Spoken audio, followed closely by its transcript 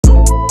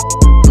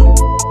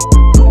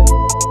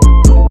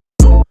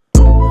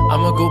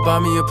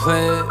me a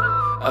plant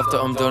after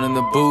I'm done in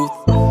the booth.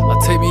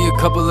 I'll take me a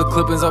couple of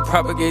clippings, I'll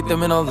propagate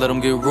them and I'll let them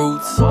get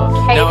roots.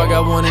 Now I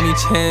got one in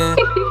each hand,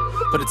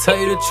 but to tell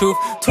you the truth,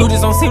 two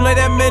just don't seem like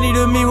that many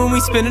to me. When we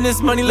spending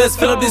this money, let's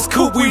fill up this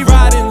coupe. We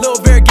riding,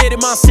 little variegated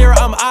Montserrat,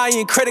 I'm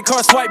eyeing. Credit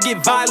card swipe,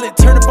 get violent.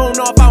 Turn the phone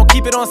off, I don't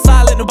keep it on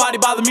silent. Nobody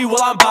bother me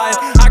while I'm buying.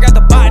 I got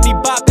the botany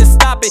bop, then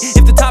stop it.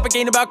 If the topic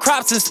ain't about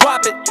crops, then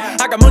swap it.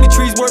 I got money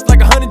trees worth like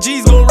 100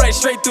 G's, going right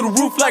straight through the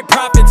roof like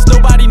profits.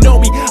 Nobody know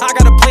me, I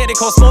got a plant that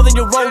costs more than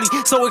your rollie.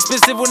 So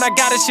expensive when I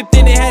got it shipped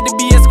in, it had to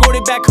be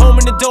escorted back home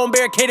in the dome,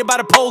 barricaded by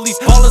the police.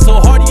 Ballin' so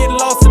hard, you getting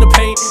lost in the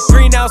paint.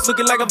 Greenhouse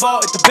looking like a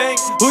vault at the bank.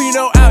 Who you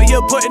know out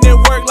here putting in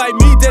work like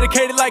me,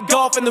 dedicated like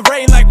golf in the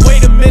rain. Like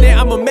wait a minute,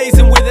 I'm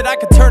amazing with it. I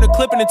could turn a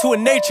clipping into a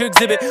nature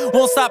exhibit.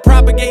 Won't stop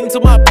propagating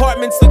till my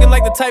apartment's looking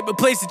like the type of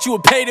place that you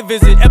would pay to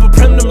visit. Ever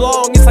prim them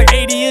long, it's like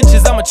 80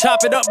 inches. I'ma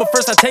chop it up, but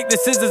first I take the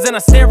scissors and I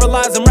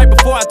sterilize them right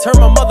before I turn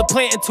my mother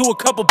plant into a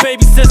couple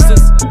baby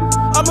sisters.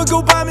 I'ma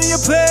go buy me a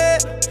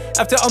plant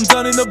after I'm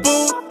done in the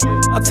booth.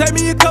 I'll take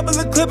me a couple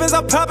of clippings,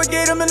 I'll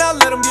propagate them and I'll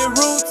let them get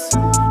roots.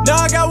 Now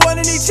I got one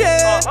in each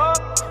hand,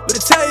 but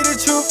to tell you the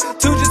truth,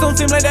 two just don't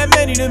seem like that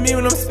many to me.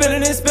 When I'm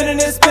spinning this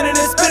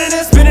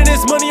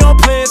money on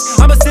plans,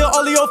 I'ma steal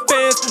all of your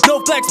fans. No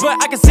flex, but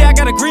I can say I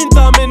got a green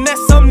thumb, and that's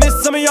something that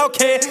some of y'all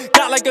can't.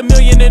 Got like a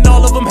million and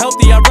all of them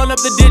healthy. I run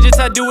up the digits,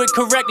 I do it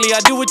correctly.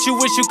 I do what you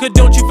wish you could,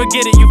 don't you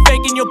forget it. You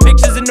faking your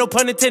pictures and no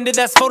pun intended,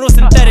 that's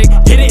photosynthetic.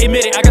 Get it,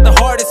 admit it, I got the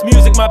hardest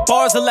music. My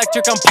bar's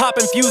electric, I'm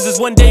popping fuses.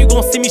 One day you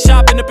gon' see me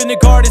shopping up in the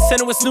garden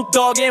center with Snoop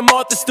Dogg and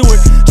Martha Stewart.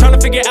 Trying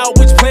to figure out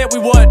which plant we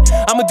want.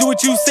 I'ma do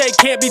what you say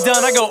can't be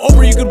done. I go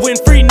over, you could win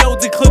free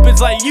notes and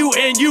clippings like you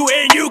and you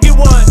get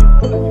one.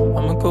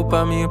 I'ma go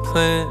buy me a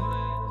plant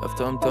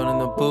after I'm done in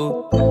the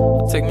booth.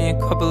 I'll take me a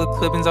couple of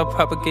clippings, I'll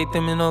propagate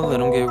them and I'll let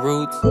them get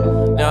roots.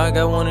 Now I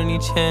got one in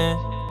each hand,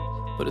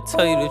 but to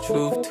tell you the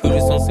truth, two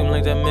just don't seem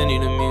like that many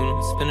to me. When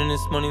I'm spending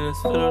this money,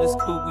 let's fill out this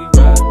coupe, we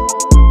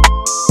ride.